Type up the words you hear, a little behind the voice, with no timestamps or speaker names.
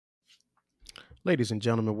Ladies and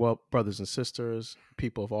gentlemen, well, brothers and sisters,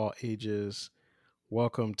 people of all ages,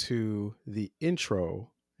 welcome to the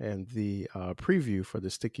intro and the preview for the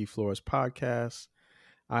Sticky Floors podcast.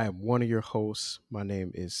 I am one of your hosts. My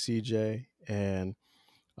name is CJ, and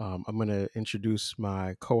I'm going to introduce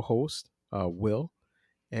my co host, Will.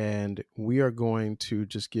 And we are going to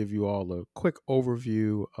just give you all a quick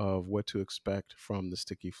overview of what to expect from the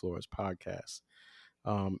Sticky Floors podcast.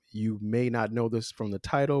 You may not know this from the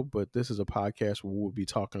title, but this is a podcast where we'll be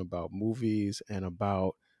talking about movies and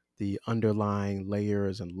about the underlying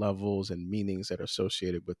layers and levels and meanings that are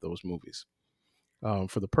associated with those movies.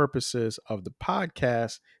 For the purposes of the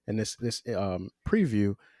podcast and this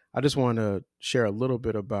preview, I just want to share a little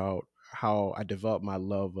bit about how I developed my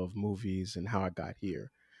love of movies and how I got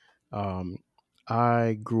here. Um,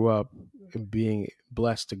 I grew up being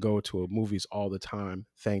blessed to go to movies all the time,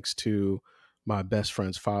 thanks to my best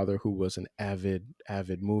friend's father, who was an avid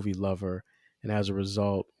movie lover, and as a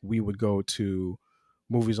result, we would go to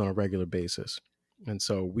movies on a regular basis. And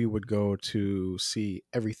so we would go to see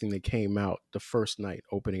everything that came out the first night,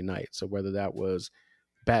 opening night. So whether that was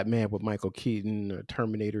Batman with Michael Keaton, or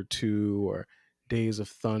Terminator 2, or Days of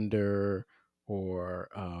Thunder, or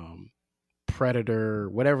Predator,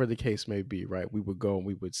 whatever the case may be, right? We would go and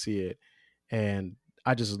we would see it. And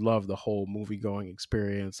I just loved the whole movie going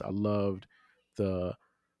experience. I loved the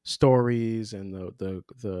stories and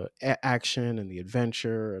the action and the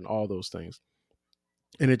adventure and all those things.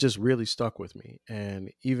 And it just really stuck with me.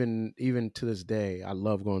 And even to this day, I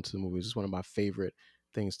love going to the movies. It's one of my favorite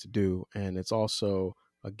things to do. And it's also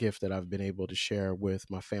a gift that I've been able to share with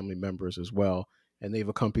my family members as well. And they've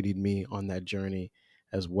accompanied me on that journey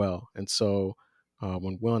as well. And so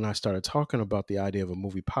when Will and I started talking about the idea of a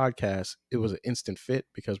movie podcast, it was an instant fit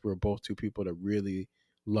because we were both two people that really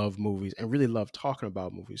love movies and really love talking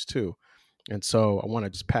about movies too. And so I want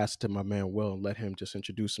to just pass it to my man Will and let him just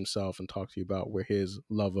introduce himself and talk to you about where his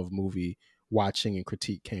love of movie watching and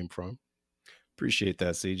critique came from. Appreciate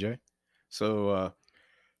that, CJ.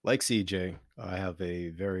 Like CJ, I have a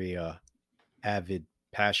very avid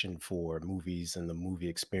passion for movies and the movie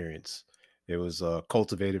experience. It was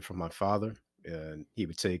cultivated from my father, and he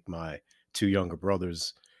would take my two younger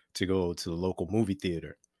brothers to go to the local movie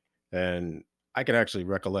theater. And I can actually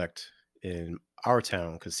recollect in our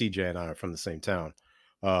town, because CJ and I are from the same town,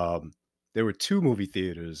 um, there were two movie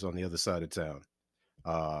theaters on the other side of town.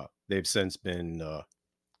 They've since been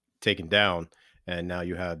taken down, and now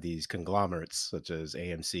you have these conglomerates such as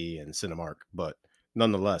AMC and Cinemark. But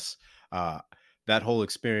nonetheless, uh, that whole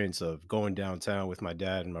experience of going downtown with my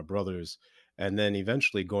dad and my brothers, and then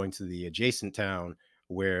eventually going to the adjacent town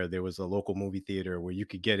where there was a local movie theater where you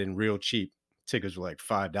could get in real cheap. Tickets were like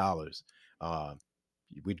 $5. Uh,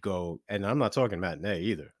 we'd go, and I'm not talking matinee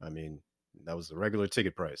either. I mean, that was the regular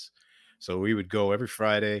ticket price. So we would go every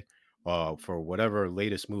Friday for whatever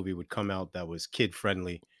latest movie would come out that was kid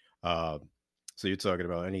friendly. uh, so you're talking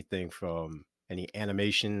about anything from any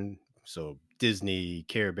animation, so Disney,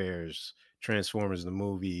 Care Bears, Transformers the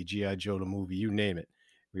movie, GI Joe the movie, you name it.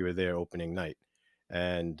 We were there opening night,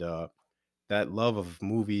 and that love of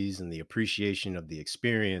movies and the appreciation of the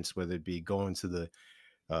experience, whether it be going to the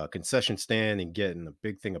concession stand and getting a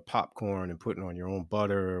big thing of popcorn and putting on your own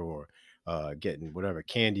butter, or getting whatever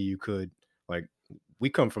candy you could. Like, we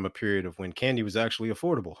come from a period of when candy was actually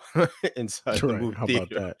affordable inside the Right. movie How about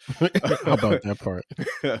theater. that? How about that part?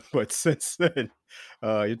 But since then,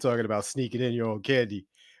 you're talking about sneaking in your own candy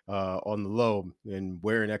on the low and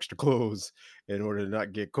wearing extra clothes in order to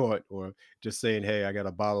not get caught, or just saying, "Hey, I got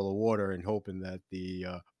a bottle of water," and hoping that the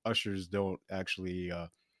ushers don't actually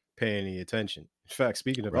pay any attention. In fact,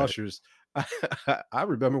 speaking of Right. ushers, I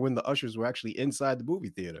remember when the ushers were actually inside the movie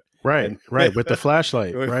theater, Right. and Right. With the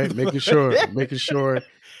flashlight, right? Making sure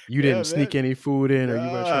you yeah, didn't sneak man. any food in or you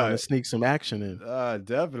weren't trying Nah, to sneak some action in.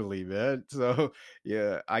 definitely, man. So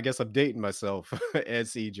yeah, I guess I'm dating myself and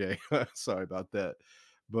CJ. Sorry about that.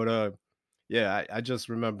 But yeah, I just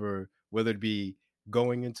remember whether it be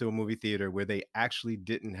going into a movie theater where they actually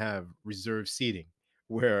didn't have reserved seating,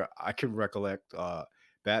 where I can recollect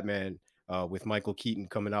Batman with Michael Keaton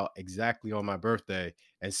coming out exactly on my birthday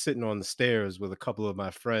and sitting on the stairs with a couple of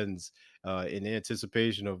my friends in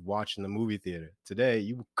anticipation of watching the movie theater. Today,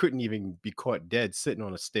 you couldn't even be caught dead sitting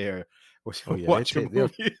on a stair Oh yeah, watching a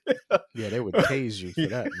movie. they would tase you Yeah. for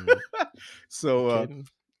that, man. You So, kidding?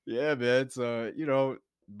 yeah, man. So,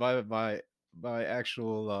 my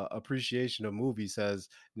actual appreciation of movies has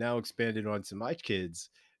now expanded onto my kids,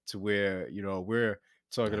 to where we're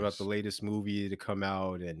talking about the Nice. latest movie to come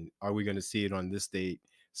out, and are we going to see it on this date?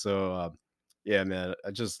 So, yeah, man,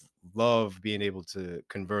 I just love being able to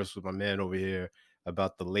converse with my man over here.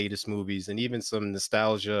 about the latest movies and even some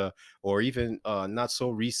nostalgia or even not so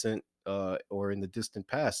recent or in the distant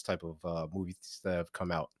past type of movies that have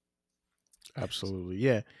come out. Absolutely.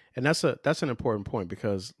 Yeah. And that's an important point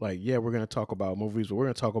because like yeah, we're going to talk about movies, but we're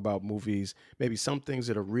going to talk about movies, maybe some things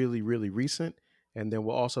that are really really recent, and then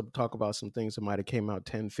we'll also talk about some things that might have came out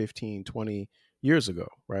 10, 15, 20 years ago,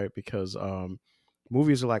 right? Because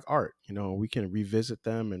movies are like art, you know, we can revisit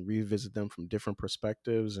them from different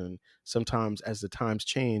perspectives, and sometimes as the times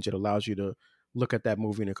change, it allows you to look at that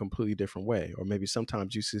movie in a completely different way, or maybe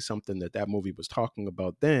sometimes you see something that that movie was talking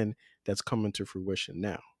about then that's coming to fruition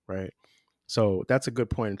now, right? So that's a good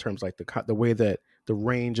point in terms like the way that the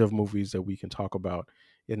range of movies that we can talk about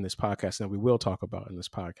in this podcast and we will talk about in this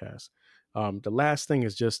podcast. The last thing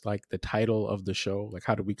is just like the title of the show. Like,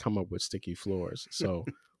 how did we come up with Sticky Floors? So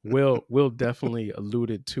Will definitely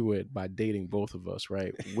alluded to it by dating both of us,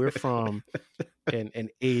 right? We're from an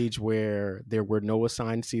age where there were no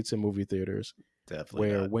assigned seats in movie theaters, Definitely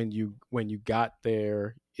where not. when you got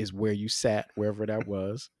there is where you sat, wherever that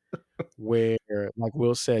was, where, like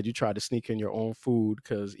Will said, you tried to sneak in your own food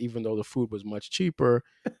because even though the food was much cheaper,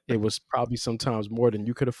 it was probably sometimes more than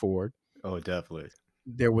you could afford. Oh, definitely.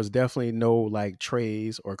 There was definitely no like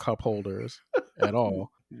trays or cup holders at all,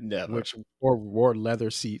 Never. which or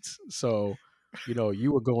leather seats. So, you know,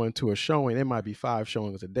 you would go into a showing, it might be 5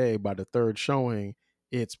 showings a day. By the third showing,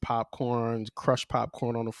 it's popcorn, crushed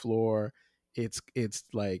popcorn on the floor. It's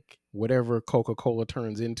like whatever Coca-Cola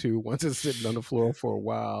turns into once it's sitting on the floor for a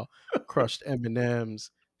while, crushed M&Ms,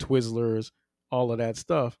 Twizzlers, all of that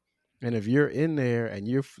stuff. And if you're in there and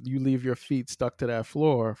you leave your feet stuck to that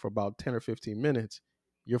floor for about 10 or 15 minutes,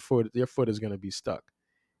 your foot is going to be stuck.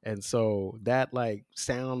 And so that like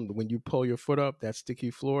sound when you pull your foot up, that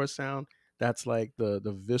sticky floor sound, that's like the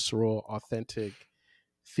visceral, authentic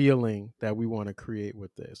feeling that we want to create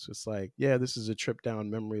with this. It's like, yeah, this is a trip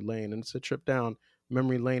down memory lane. And it's a trip down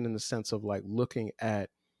memory lane in the sense of like looking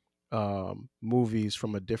at movies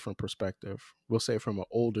from a different perspective. We'll say from an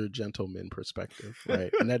older gentleman perspective,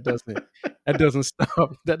 right? And that doesn't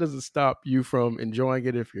stop that doesn't stop you from enjoying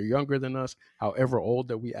it if you're younger than us, however old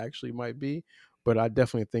that we actually might be. But I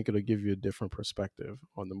definitely think it'll give you a different perspective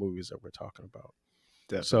on the movies that we're talking about.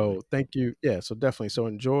 Definitely. So thank you. Yeah, so definitely. So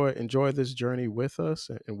enjoy this journey with us,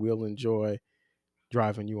 and we'll enjoy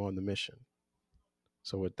driving you on the mission.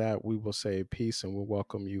 So with that, we will say peace and we'll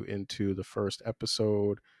welcome you into the first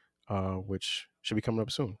episode, which should be coming up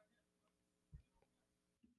soon.